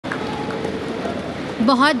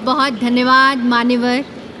बहुत बहुत धन्यवाद मान्यवर।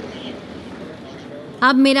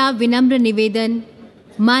 अब मेरा विनम्र निवेदन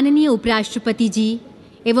माननीय उपराष्ट्रपति जी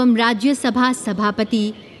एवं राज्यसभा सभापति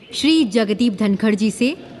श्री जगदीप धनखड़ जी से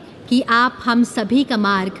कि आप हम सभी का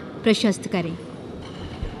मार्ग प्रशस्त करें।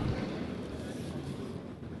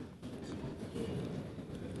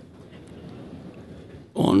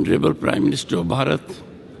 Honourable prime minister of Bharat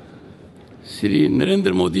Shri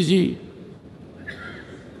Narendra Modi ji,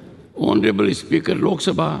 honourable speaker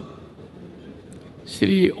Lok Sabha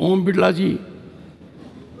Shri Om Birla ji,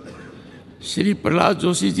 Shri Prahlad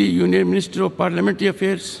Joshi ji, union minister of parliamentary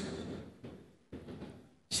affairs,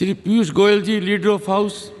 Shri Piyush Goyal ji, leader of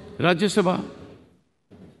house Rajya Sabha,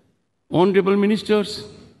 honourable ministers,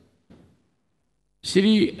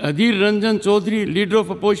 Shri Adhir Ranjan Chaudhary, leader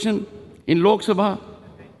of opposition in Lok Sabha,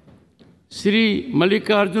 Shri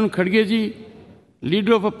Mallikarjun खड़गे जी,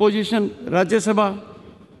 leader of opposition Rajya Sabha,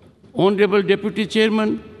 honourable deputy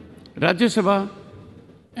chairman Rajya Sabha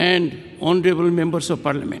and honourable members of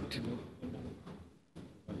parliament.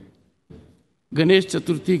 Ganesh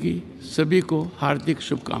Chaturthi की सभी को हार्दिक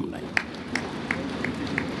शुभकामनाएं।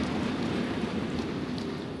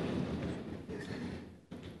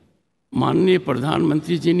 माननीय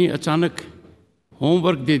प्रधानमंत्री जी ने अचानक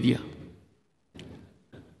homework दे दिया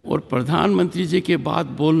और प्रधानमंत्री जी के बाद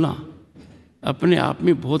बोलना अपने आप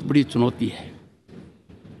में बहुत बड़ी चुनौती है।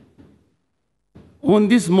 On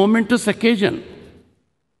this momentous occasion,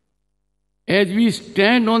 as we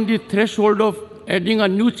stand on the threshold of adding a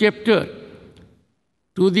new chapter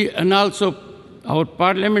to the annals of our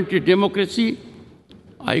parliamentary democracy,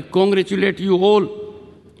 I congratulate you all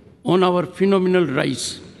on our phenomenal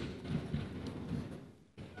rise.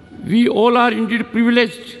 We all are indeed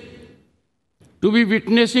privileged to be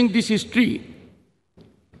witnessing this history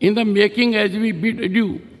in the making as we bid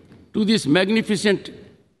adieu to this magnificent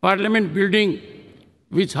parliament building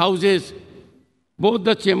which houses both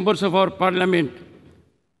the chambers of our parliament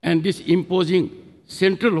and this imposing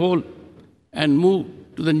central hall and move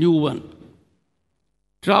to the new one.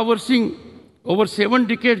 Traversing over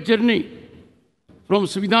 7-decade journey from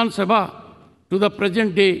Samvidhan Sabha to the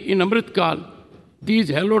present day in Amritkal, these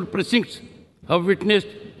hallowed precincts have witnessed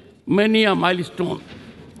many a milestone.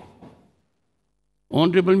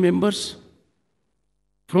 Honorable members,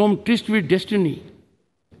 from tryst with destiny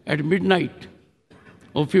at midnight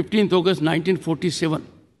of 15th August 1947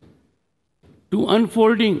 to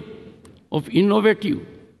unfolding of innovative,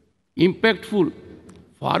 impactful,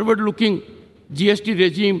 forward-looking GST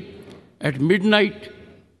regime at midnight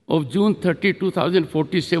of June 30,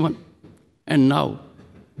 2047, and now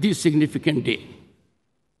this significant day.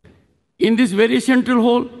 In this very central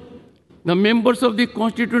hall, the members of the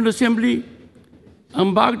Constituent Assembly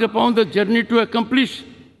embarked upon the journey to accomplish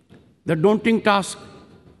the daunting task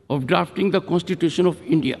of drafting the Constitution of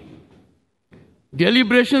India.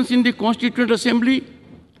 Deliberations in the Constituent Assembly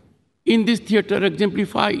in this theatre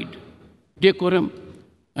exemplified decorum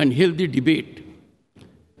and healthy debate.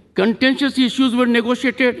 Contentious issues were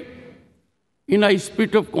negotiated in a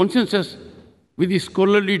spirit of consensus with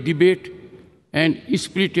scholarly debate and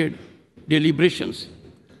spirited deliberations.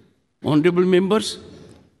 Honorable members,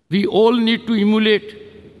 we all need to emulate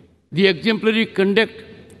the exemplary conduct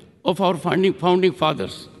of our founding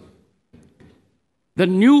fathers. The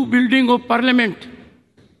new building of Parliament,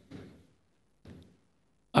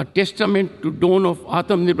 a testament to dawn of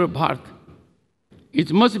Atmanirbhar Bharat,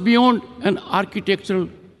 is much beyond an architectural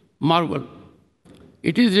marvel.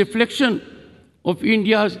 It is a reflection of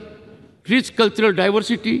India's rich cultural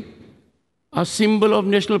diversity, a symbol of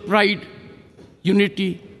national pride,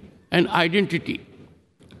 unity, and identity.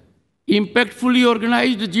 Impactfully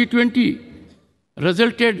organized G20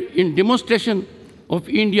 resulted in demonstration of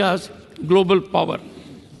India's global power.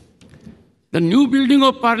 The new building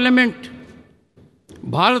of Parliament,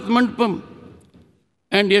 Bharat Mandapam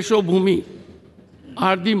and Yasho Bhumi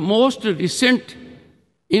are the most recent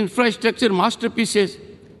infrastructure masterpieces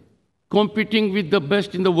competing with the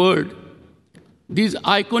best in the world. These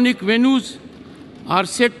iconic venues are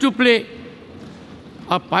set to play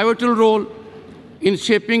a pivotal role in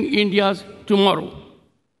shaping India's tomorrow.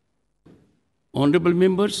 Honorable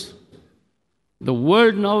members, the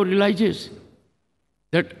world now realizes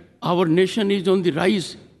that our nation is on the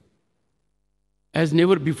rise as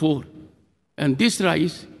never before, and this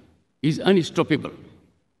rise is unstoppable.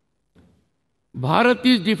 Bharat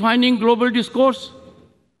is defining global discourse,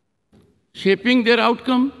 shaping their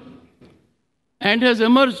outcome, and has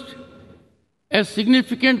emerged as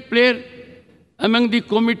significant player among the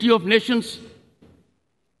Committee of Nations.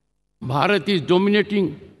 Bharat is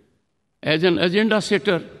dominating as an agenda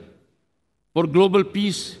setter for global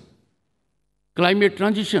peace, climate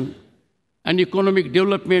transition, and economic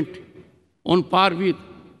development on par with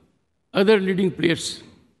other leading players.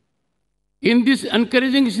 In this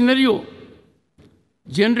encouraging scenario,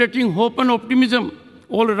 generating hope and optimism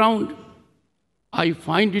all around, I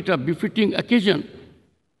find it a befitting occasion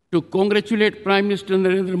to congratulate Prime Minister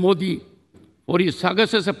Narendra Modi for his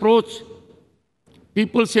sagacious approach,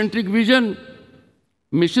 people-centric vision,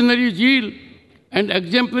 missionary zeal, and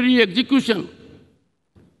exemplary execution.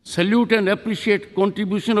 Salute and appreciate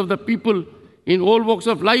contribution of the people in all walks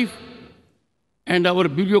of life and our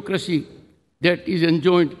bureaucracy that is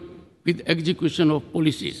enjoined with execution of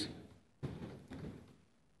policies.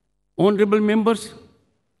 Honorable members,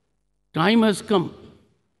 time has come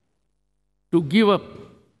to give up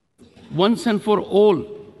once and for all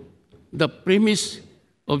the premise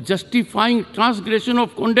of justifying transgression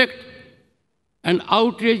of conduct and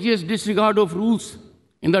outrageous disregard of rules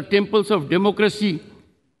in the temples of democracy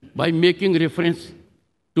by making reference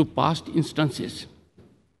to past instances.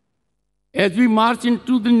 As we march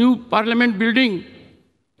into the new Parliament building,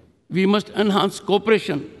 we must enhance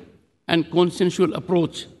cooperation and consensual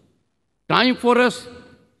approach. Time for us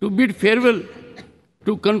to bid farewell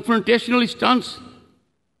to confrontational stance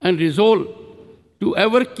and resolve to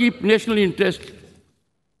ever keep national interest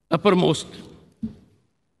uppermost.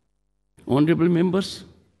 Honorable members,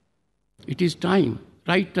 it is time,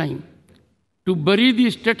 right time, to bury the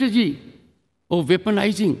strategy of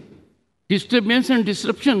weaponizing disturbance and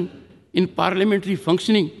disruption in parliamentary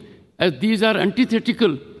functioning, as these are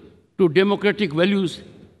antithetical to democratic values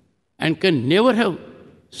and can never have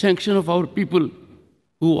sanction of our people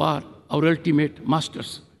who are our ultimate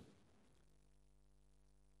masters.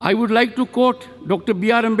 I would like to quote Dr.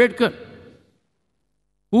 B.R. Ambedkar,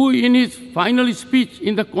 who in his final speech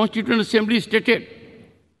in the Constituent Assembly stated,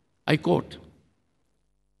 I quote,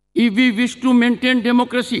 "If we wish to maintain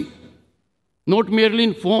democracy, not merely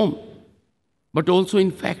in form, but also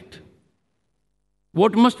in fact,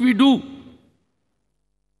 what must we do?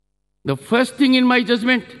 The first thing in my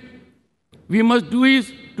judgment we must do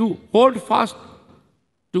is to hold fast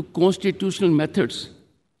to constitutional methods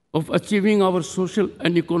of achieving our social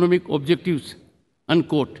and economic objectives,"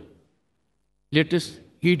 unquote. Let us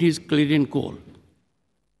heed his clarion call.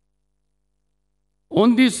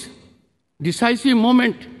 On this decisive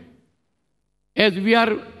moment, as we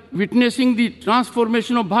are witnessing the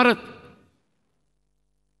transformation of Bharat,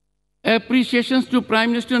 appreciations to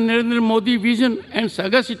Prime Minister Narendra Modi's vision and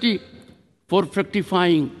sagacity for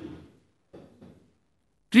fructifying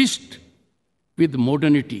tryst with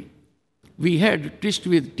modernity. We had tryst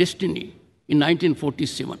with destiny in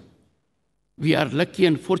 1947. We are lucky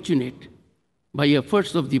and fortunate by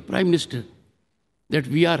efforts of the Prime Minister that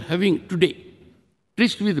we are having today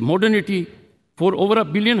tryst with modernity for over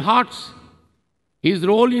 1 billion hearts. His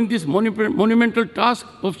role in this monumental task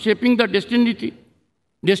of shaping the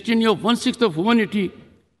destiny of 1/6 of humanity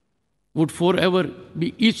would forever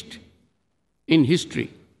be etched in history.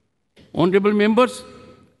 Honorable members,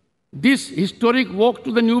 this historic walk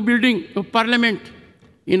to the new building of Parliament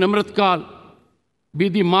in Amrit Kal be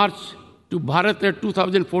the march to Bharat at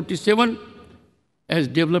 2047 as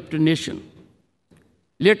developed nation.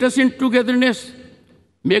 Let us in togetherness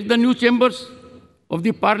make the new chambers of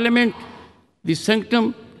the Parliament the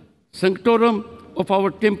sanctorum of our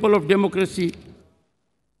temple of democracy.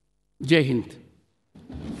 Jai Hind.